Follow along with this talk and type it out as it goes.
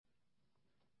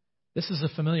This is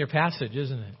a familiar passage,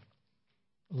 isn't it?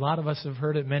 A lot of us have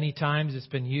heard it many times. It's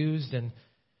been used in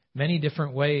many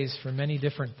different ways for many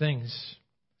different things.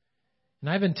 And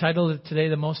I've entitled it today,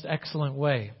 The Most Excellent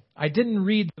Way. I didn't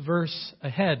read the verse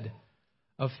ahead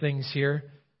of things here.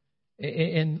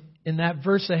 In that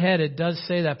verse ahead, it does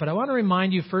say that. But I want to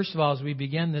remind you, first of all, as we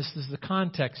begin this is the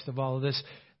context of all of this.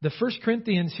 The 1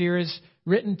 Corinthians here is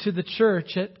written to the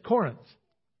church at Corinth.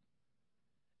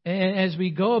 And as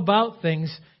we go about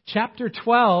things, chapter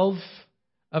 12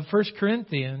 of 1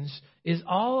 Corinthians is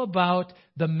all about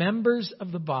the members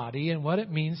of the body and what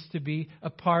it means to be a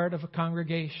part of a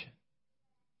congregation.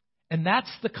 And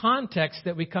that's the context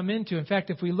that we come into. In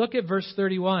fact, if we look at verse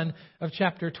 31 of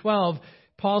chapter 12,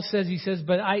 Paul says,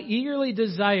 but I eagerly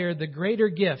desire the greater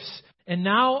gifts, and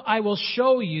now I will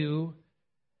show you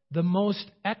the most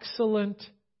excellent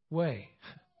way.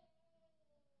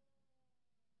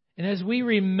 And as we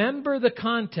remember the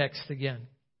context again,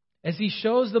 as he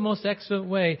shows the most excellent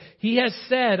way, he has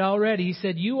said already, he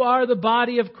said, you are the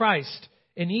body of Christ,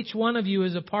 and each one of you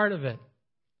is a part of it.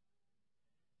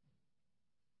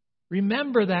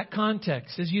 Remember that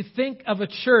context as you think of a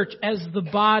church as the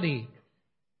body,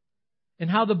 and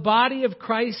how the body of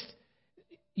Christ,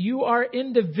 you are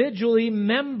individually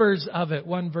members of it,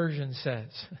 one version says.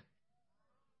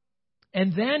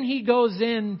 And then he goes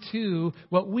into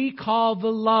what we call the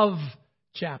love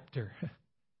chapter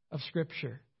of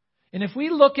Scripture. And if we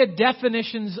look at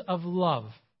definitions of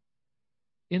love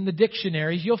in the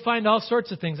dictionaries, you'll find all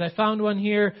sorts of things. I found one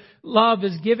here. Love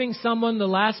is giving someone the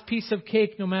last piece of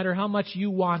cake no matter how much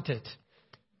you want it.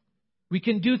 We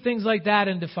can do things like that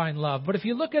and define love. But if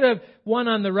you look at one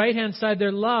on the right-hand side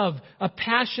there, love, a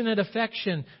passionate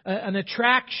affection, an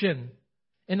attraction,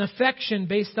 an affection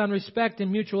based on respect and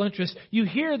mutual interest. You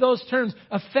hear those terms,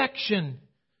 affection.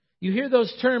 You hear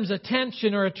those terms,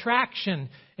 attention or attraction.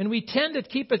 And we tend to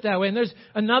keep it that way. And there's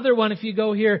another one, if you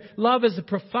go here, love is a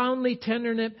profoundly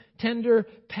tender,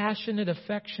 passionate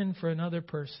affection for another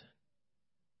person.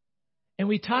 And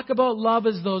we talk about love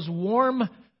as those warm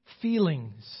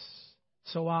feelings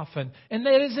so often. And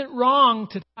that isn't wrong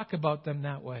to talk about them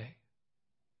that way.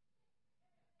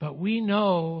 But we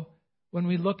know when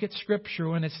we look at Scripture,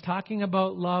 when it's talking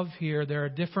about love here, there are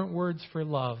different words for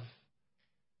love.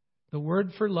 The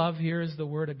word for love here is the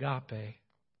word agape.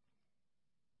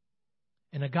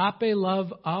 And agape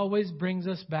love always brings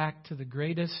us back to the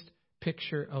greatest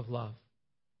picture of love.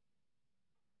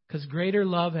 Because greater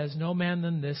love has no man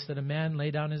than this, that a man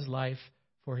lay down his life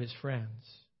for his friends.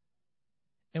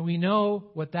 And we know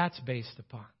what that's based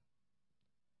upon.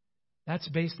 That's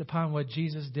based upon what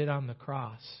Jesus did on the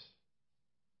cross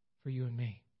for you and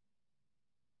me.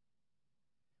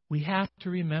 We have to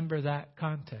remember that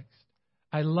context.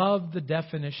 I love the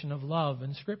definition of love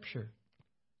in Scripture.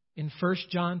 In 1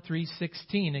 John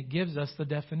 3:16, it gives us the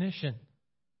definition.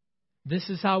 This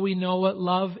is how we know what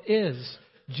love is.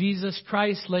 Jesus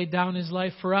Christ laid down His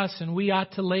life for us, and we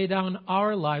ought to lay down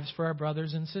our lives for our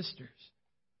brothers and sisters.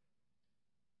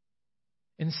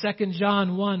 In 2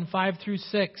 John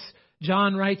 1:5-6,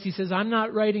 John writes, he says, I am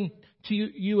not writing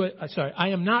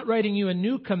you a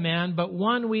new command, but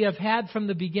one we have had from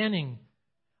the beginning.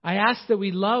 I ask that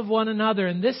we love one another,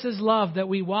 and this is love, that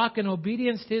we walk in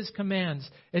obedience to His commands.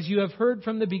 As you have heard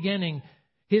from the beginning,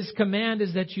 His command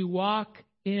is that you walk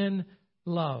in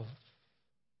love.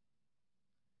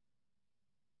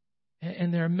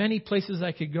 And there are many places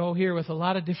I could go here with a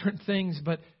lot of different things,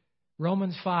 but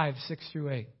Romans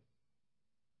 5:6-8.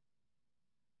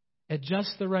 At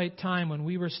just the right time, when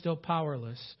we were still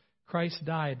powerless, Christ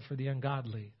died for the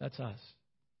ungodly. That's us.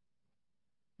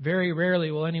 Very rarely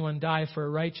will anyone die for a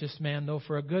righteous man, though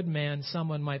for a good man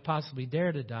someone might possibly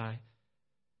dare to die.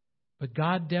 But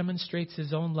God demonstrates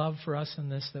His own love for us in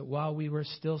this, that while we were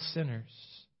still sinners,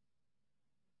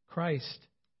 Christ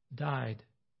died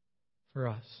for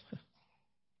us.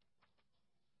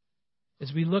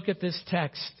 As we look at this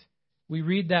text, we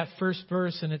read that first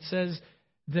verse and it says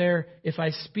there, if I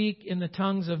speak in the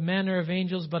tongues of men or of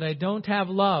angels, but I don't have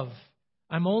love,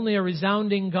 I'm only a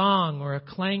resounding gong or a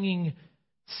clanging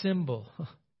cymbal.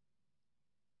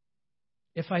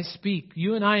 If I speak,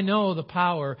 you and I know the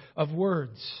power of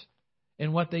words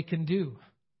and what they can do.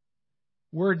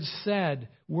 Words said,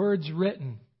 words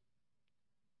written.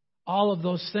 All of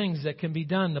those things that can be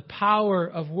done, the power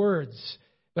of words.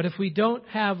 But if we don't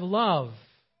have love,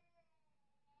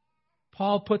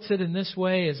 Paul puts it in this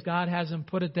way, as God has him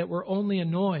put it, that we're only a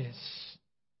noise.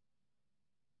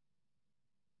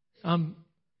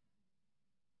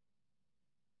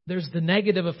 There's the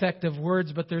negative effect of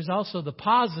words, but there's also the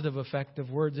positive effect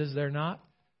of words, is there not?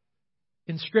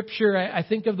 In Scripture, I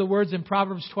think of the words in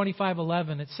Proverbs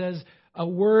 25:11. It says, a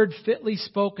word fitly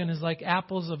spoken is like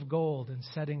apples of gold in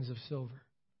settings of silver.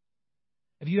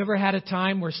 Have you ever had a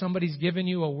time where somebody's given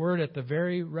you a word at the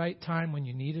very right time when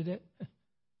you needed it?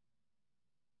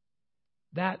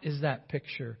 That is that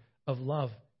picture of love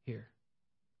here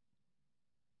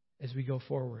as we go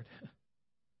forward.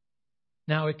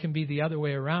 Now, it can be the other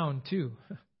way around, too.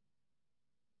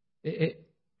 It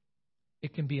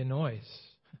can be a noise.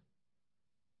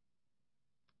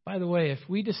 By the way, if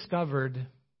we discovered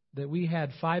that we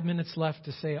had 5 minutes left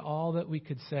to say all that we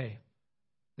could say,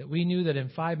 that we knew that in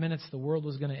 5 minutes the world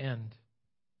was going to end,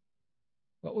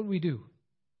 what would we do?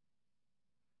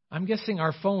 I'm guessing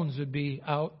our phones would be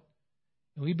out.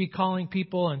 And we'd be calling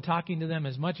people and talking to them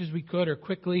as much as we could or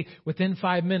quickly within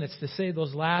 5 minutes to say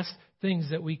those last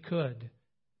things that we could,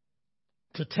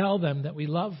 to tell them that we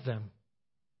love them.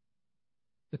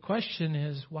 The question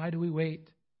is, why do we wait?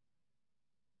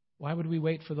 Why would we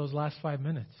wait for those last 5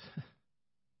 minutes?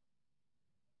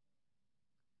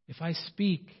 If I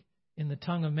speak in the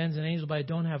tongue of men and angels, but I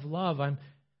don't have love, I'm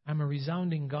a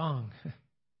resounding gong.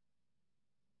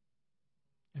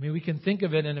 I mean, we can think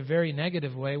of it in a very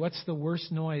negative way. What's the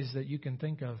worst noise that you can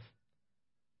think of?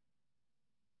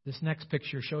 This next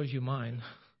picture shows you mine.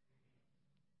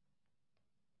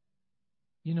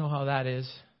 You know how that is.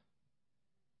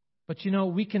 But you know,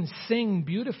 we can sing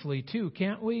beautifully too,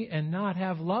 can't we? And not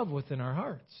have love within our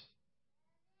hearts.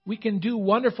 We can do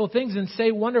wonderful things and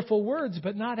say wonderful words,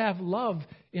 but not have love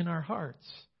in our hearts.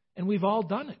 And we've all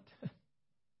done it.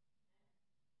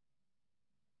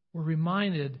 We're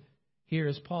reminded here,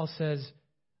 as Paul says,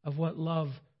 of what love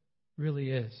really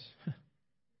is.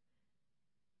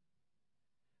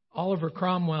 Oliver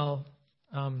Cromwell,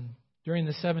 during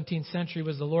the 17th century,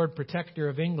 was the Lord Protector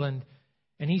of England,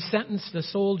 and he sentenced a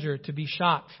soldier to be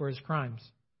shot for his crimes.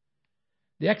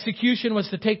 The execution was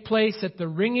to take place at the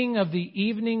ringing of the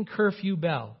evening curfew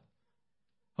bell.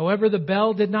 However, the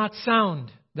bell did not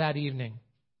sound that evening.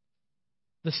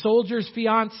 The soldier's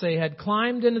fiancée had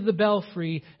climbed into the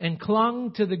belfry and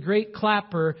clung to the great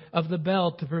clapper of the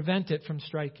bell to prevent it from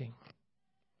striking.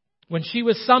 When she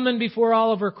was summoned before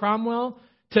Oliver Cromwell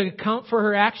to account for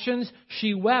her actions,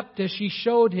 she wept as she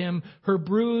showed him her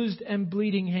bruised and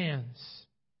bleeding hands.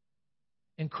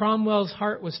 And Cromwell's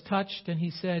heart was touched, and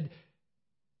he said,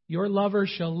 "Your lover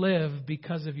shall live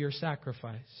because of your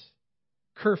sacrifice.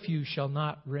 Curfew shall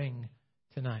not ring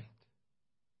tonight."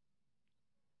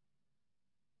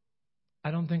 I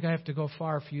don't think I have to go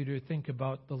far for you to think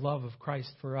about the love of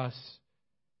Christ for us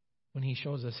when He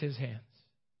shows us His hands.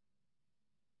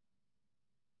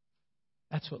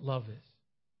 That's what love is.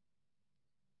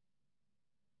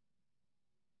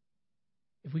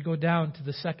 If we go down to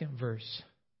the second verse,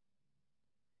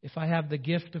 if I have the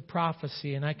gift of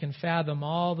prophecy and I can fathom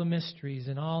all the mysteries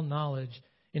and all knowledge,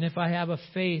 and if I have a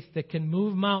faith that can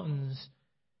move mountains,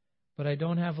 but I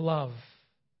don't have love,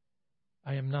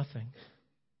 I am nothing.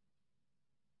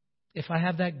 If I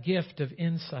have that gift of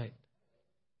insight,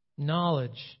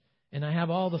 knowledge, and I have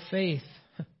all the faith,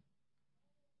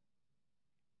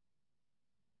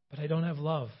 but I don't have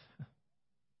love,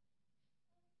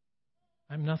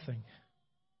 I'm nothing.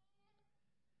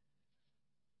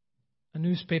 A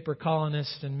newspaper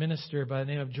columnist and minister by the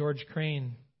name of George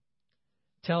Crane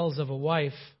tells of a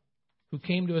wife who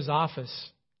came to his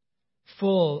office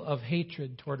full of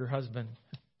hatred toward her husband.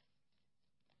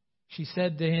 She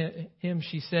said to him,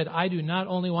 "I do not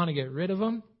only want to get rid of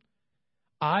him,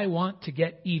 I want to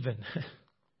get even.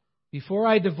 Before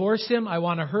I divorce him, I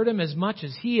want to hurt him as much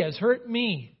as he has hurt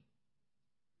me."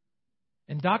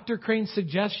 And Dr. Crane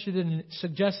suggested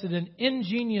an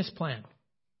ingenious plan.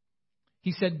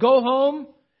 He said, "Go home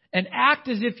and act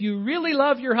as if you really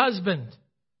love your husband.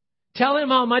 Tell him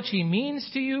how much he means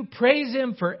to you. Praise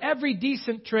him for every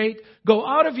decent trait. Go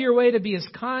out of your way to be as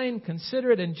kind,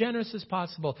 considerate, and generous as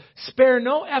possible. Spare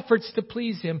no efforts to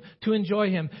please him, to enjoy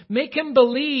him. Make him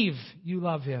believe you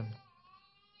love him.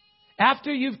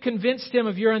 After you've convinced him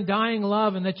of your undying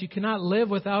love and that you cannot live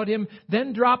without him,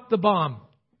 then drop the bomb.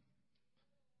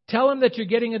 Tell him that you're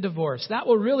getting a divorce. That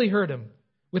will really hurt him."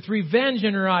 With revenge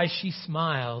in her eyes, she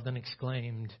smiled and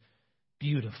exclaimed,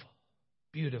 "Beautiful,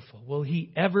 beautiful. Will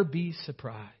he ever be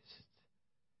surprised?"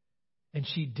 And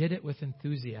she did it with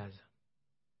enthusiasm.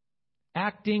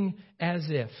 Acting as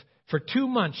if. For 2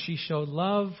 months she showed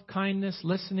love, kindness,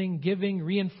 listening, giving,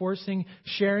 reinforcing,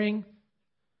 sharing.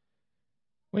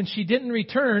 When she didn't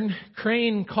return,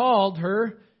 Crane called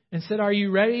her and said, "Are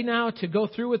you ready now to go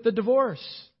through with the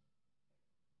divorce?"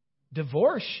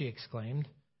 "Divorce?" she exclaimed.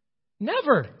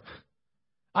 "Never.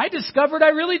 I discovered I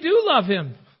really do love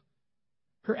him."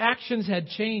 Her actions had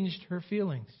changed her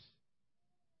feelings.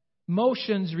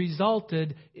 motions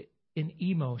resulted in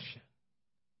emotion.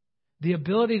 The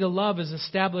ability to love is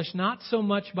established not so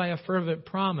much by a fervent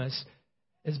promise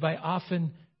as by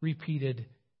often repeated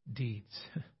deeds.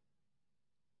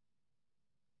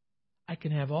 I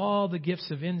can have all the gifts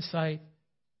of insight,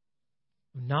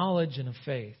 of knowledge, and of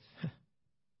faith.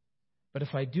 But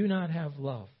if I do not have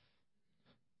love,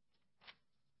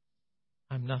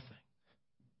 I'm nothing.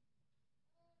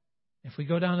 If we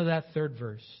go down to that third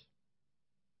verse,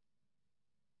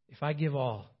 if I give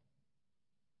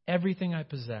everything I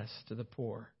possess to the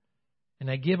poor,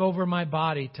 and I give over my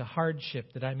body to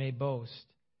hardship that I may boast,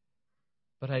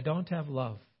 but I don't have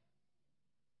love,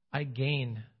 I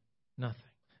gain nothing.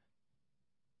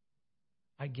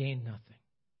 I gain nothing.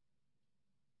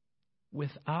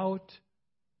 Without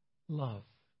love.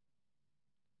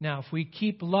 Now, if we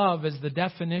keep love as the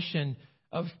definition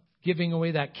of giving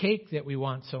away that cake that we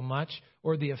want so much,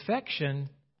 or the affection,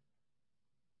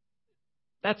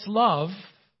 that's love.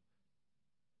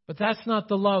 But that's not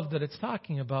the love that it's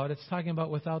talking about. It's talking about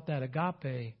without that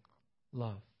agape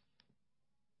love.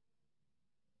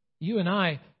 You and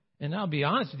I'll be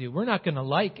honest with you, we're not going to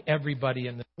like everybody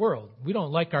in the world. We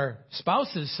don't like our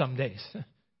spouses some days.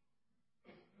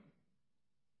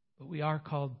 But we are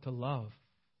called to love.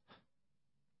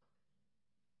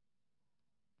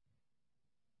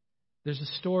 There's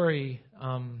a story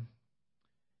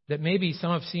that maybe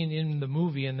some have seen in the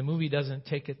movie, and the movie doesn't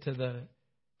take it to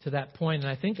that point.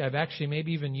 And I think I've actually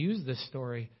maybe even used this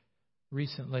story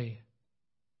recently.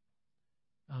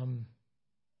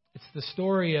 It's the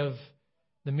story of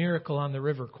the miracle on the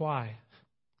River Kwai.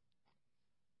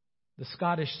 The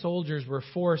Scottish soldiers were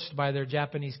forced by their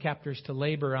Japanese captors to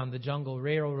labor on the jungle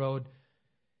railroad,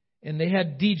 and they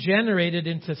had degenerated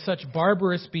into such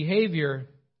barbarous behavior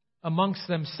amongst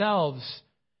themselves.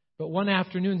 But one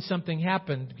afternoon something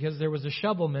happened because there was a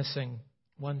shovel missing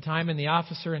one time, and the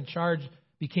officer in charge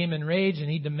became enraged, and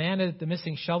he demanded that the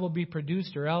missing shovel be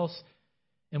produced or else.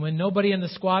 And when nobody in the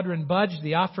squadron budged,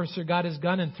 the officer got his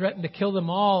gun and threatened to kill them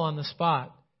all on the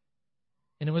spot.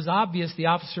 And it was obvious the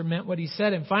officer meant what he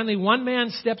said. And finally, one man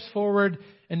steps forward,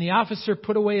 and the officer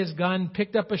put away his gun,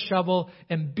 picked up a shovel,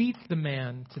 and beat the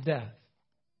man to death.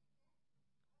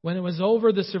 When it was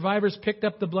over, the survivors picked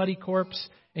up the bloody corpse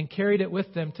and carried it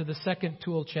with them to the second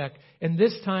tool check. And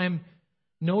this time,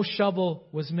 no shovel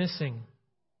was missing.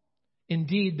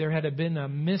 Indeed, there had been a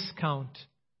miscount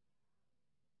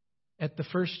at the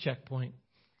first checkpoint.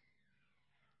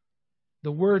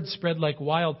 The word spread like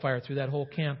wildfire through that whole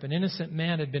camp. An innocent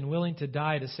man had been willing to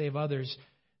die to save others.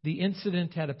 The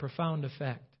incident had a profound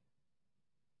effect.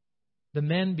 The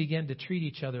men began to treat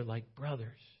each other like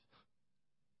brothers.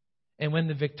 And when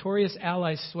the victorious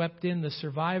allies swept in, the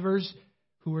survivors,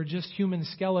 who were just human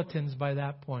skeletons by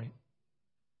that point,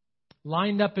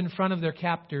 lined up in front of their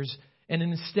captors, and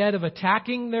instead of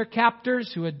attacking their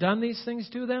captors who had done these things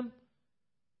to them,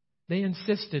 they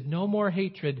insisted, no more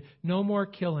hatred, no more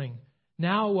killing.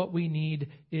 Now what we need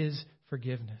is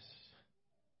forgiveness.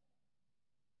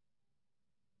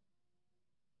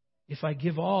 If I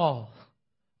give all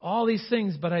these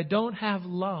things, but I don't have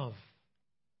love,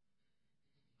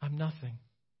 I'm nothing.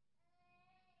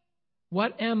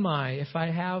 What am I if I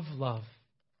have love?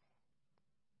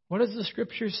 What does the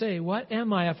Scripture say? What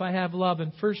am I if I have love?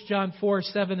 In 1 John 4,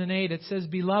 7 and 8, it says,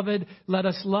 Beloved, let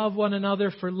us love one another,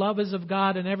 for love is of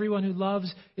God, and everyone who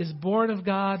loves is born of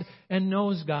God and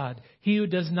knows God. He who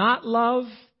does not love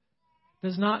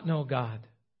does not know God,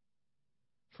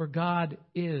 for God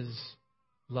is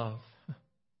love.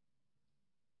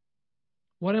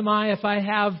 What am I if I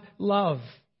have love?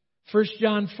 1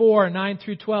 John 4, 9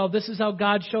 through 12. This is how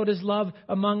God showed His love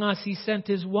among us. He sent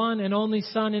His one and only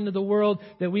Son into the world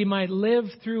that we might live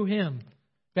through Him.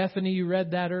 Bethany, you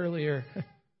read that earlier.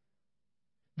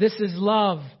 This is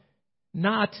love,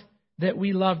 not that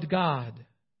we loved God,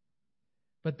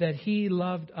 but that He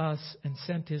loved us and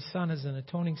sent His Son as an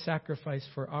atoning sacrifice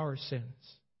for our sins.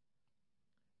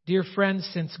 Dear friends,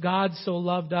 since God so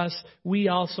loved us, we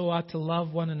also ought to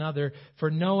love one another.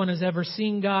 For no one has ever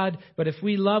seen God, but if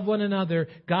we love one another,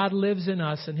 God lives in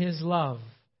us, and His love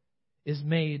is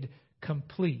made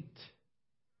complete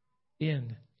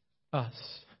in us.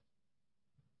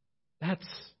 That's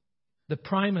the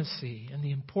primacy and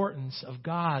the importance of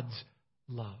God's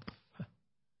love.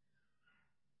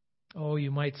 Oh, you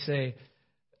might say,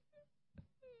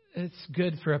 it's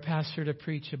good for a pastor to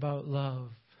preach about love.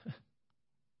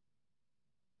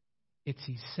 It's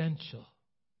essential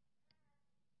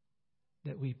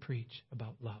that we preach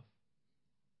about love.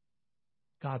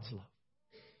 God's love.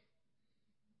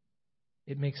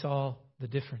 It makes all the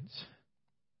difference.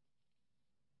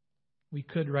 We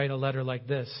could write a letter like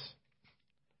this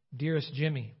Dearest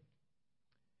Jimmy,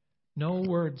 no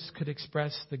words could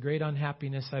express the great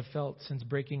unhappiness I've felt since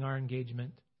breaking our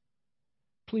engagement.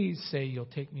 Please say you'll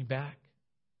take me back.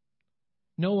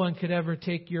 No one could ever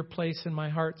take your place in my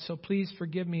heart, so please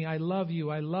forgive me. I love you,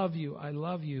 I love you, I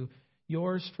love you.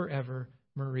 Yours forever,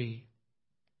 Marie.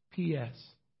 P.S.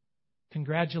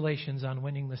 Congratulations on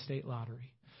winning the state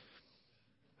lottery.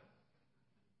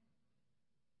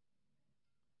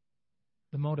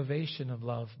 The motivation of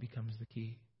love becomes the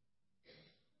key.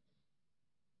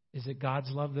 Is it God's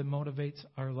love that motivates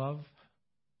our love?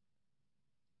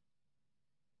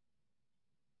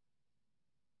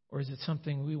 Or is it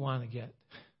something we want to get?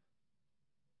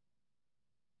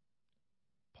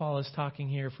 Paul is talking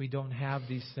here, if we don't have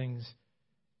these things,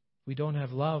 we don't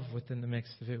have love within the mix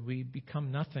of it, we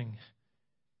become nothing.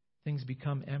 Things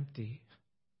become empty.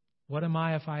 What am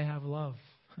I if I have love?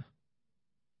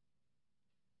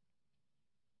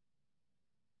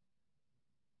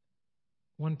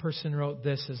 One person wrote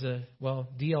this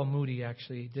D.L. Moody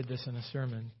actually did this in a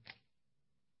sermon.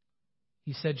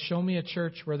 He said, show me a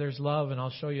church where there's love and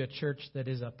I'll show you a church that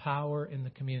is a power in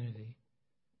the community.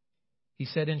 He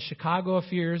said, in Chicago a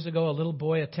few years ago, a little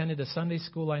boy attended a Sunday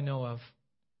school I know of.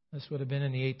 This would have been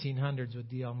in the 1800s with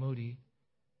D.L. Moody.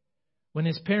 When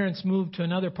his parents moved to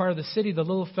another part of the city, the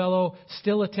little fellow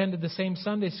still attended the same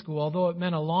Sunday school, although it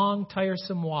meant a long,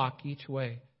 tiresome walk each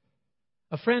way.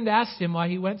 A friend asked him why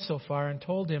he went so far and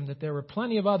told him that there were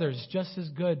plenty of others just as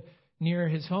good near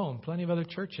his home, plenty of other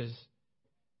churches.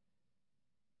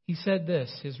 He said this,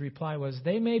 his reply was,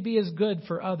 they may be as good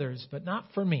for others, but not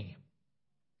for me.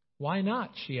 Why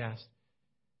not, she asked.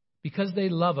 Because they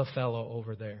love a fellow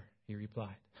over there, he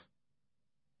replied.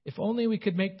 If only we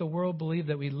could make the world believe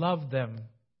that we love them,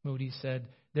 Moody said,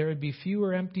 there would be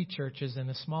fewer empty churches and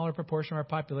a smaller proportion of our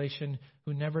population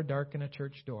who never darken a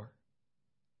church door.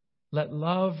 Let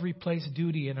love replace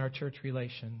duty in our church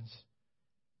relations,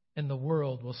 and the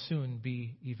world will soon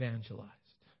be evangelized.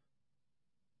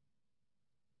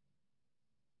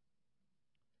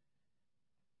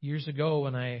 Years ago,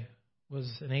 when I was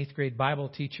an 8th grade Bible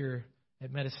teacher at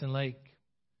Medicine Lake,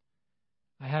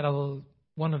 I had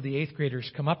one of the 8th graders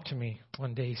come up to me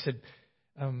one day. He said,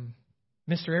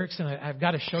 Mr. Erickson, I've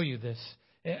got to show you this.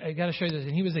 I got to show you this.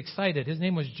 And he was excited. His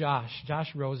name was Josh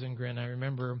Rosengren.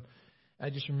 I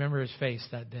just remember his face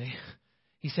that day.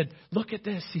 He said, look at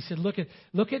this. He said, look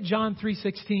at John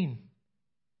 3:16.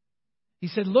 He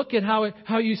said, look at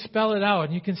how you spell it out.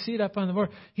 And you can see it up on the board.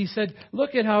 He said,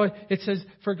 look at how it says,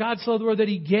 for God so loved the world that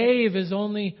He gave His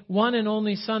only one and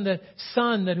only Son,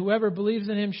 that whoever believes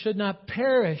in Him should not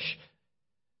perish,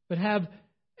 but have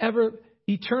ever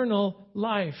eternal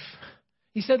life.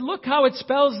 He said, look how it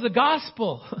spells the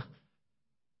gospel.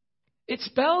 It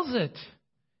spells it.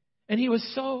 And he was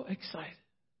so excited.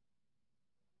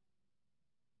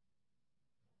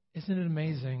 Isn't it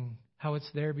amazing how it's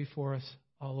there before us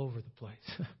all over the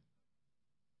place?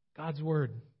 God's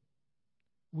Word.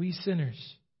 We sinners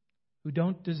who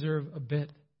don't deserve a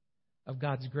bit of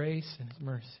God's grace and His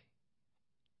mercy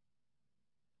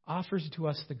offers to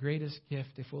us the greatest gift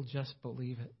if we'll just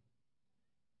believe it.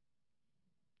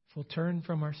 If we'll turn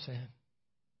from our sin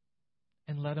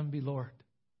and let Him be Lord.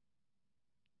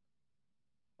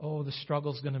 Oh, the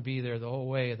struggle's going to be there the whole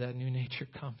way that new nature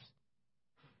comes.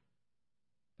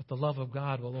 But the love of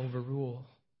God will overrule.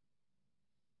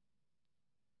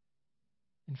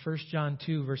 In 1 John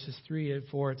 2, verses 3 and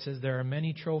 4, it says, there are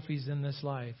many trophies in this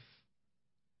life,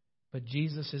 but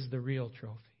Jesus is the real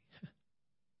trophy.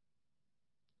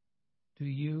 Do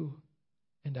you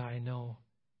and I know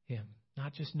Him?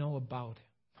 Not just know about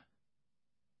Him,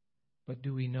 but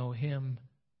do we know Him?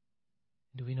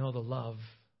 Do we know the love?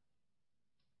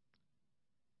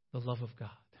 The love of God.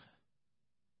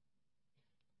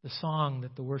 The song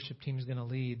that the worship team is going to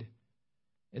lead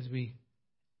as we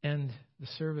end the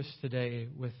service today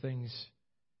with things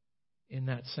in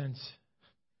that sense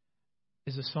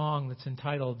is a song that's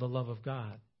entitled The Love of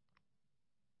God.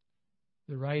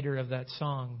 The writer of that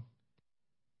song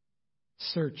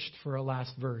searched for a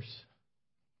last verse.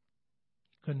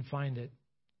 He couldn't find it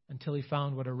until he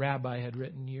found what a rabbi had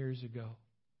written years ago.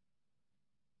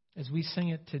 As we sing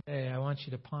it today, I want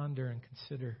you to ponder and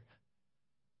consider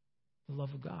the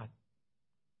love of God.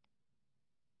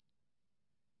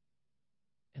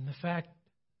 And the fact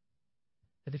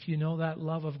that if you know that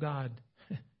love of God,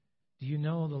 do you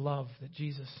know the love that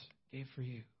Jesus gave for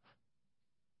you?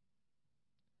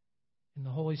 And the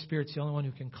Holy Spirit's the only one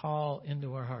who can call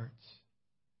into our hearts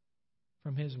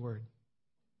from His Word.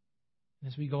 And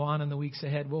as we go on in the weeks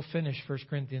ahead, we'll finish 1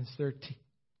 Corinthians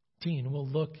 13. We'll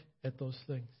look at those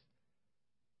things.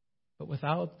 But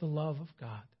without the love of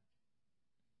God,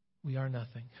 we are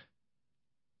nothing.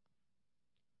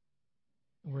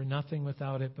 We're nothing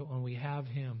without it, but when we have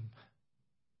Him,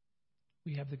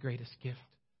 we have the greatest gift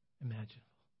imaginable.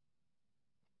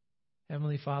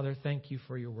 Heavenly Father, thank you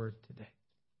for your word today.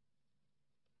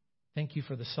 Thank you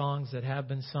for the songs that have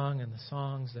been sung and the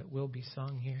songs that will be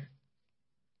sung here.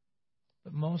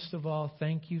 But most of all,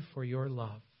 thank you for your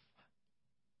love.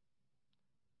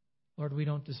 Lord, we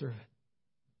don't deserve it.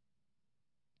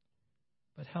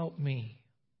 But help me.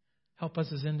 Help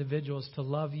us as individuals to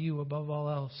love you above all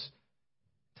else,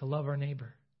 to love our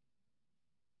neighbor.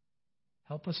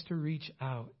 Help us to reach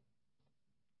out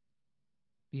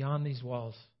beyond these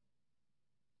walls,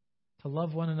 to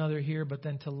love one another here, but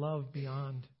then to love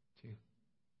beyond too.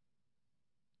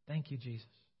 Thank you, Jesus.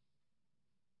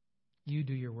 You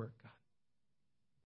do your work, God.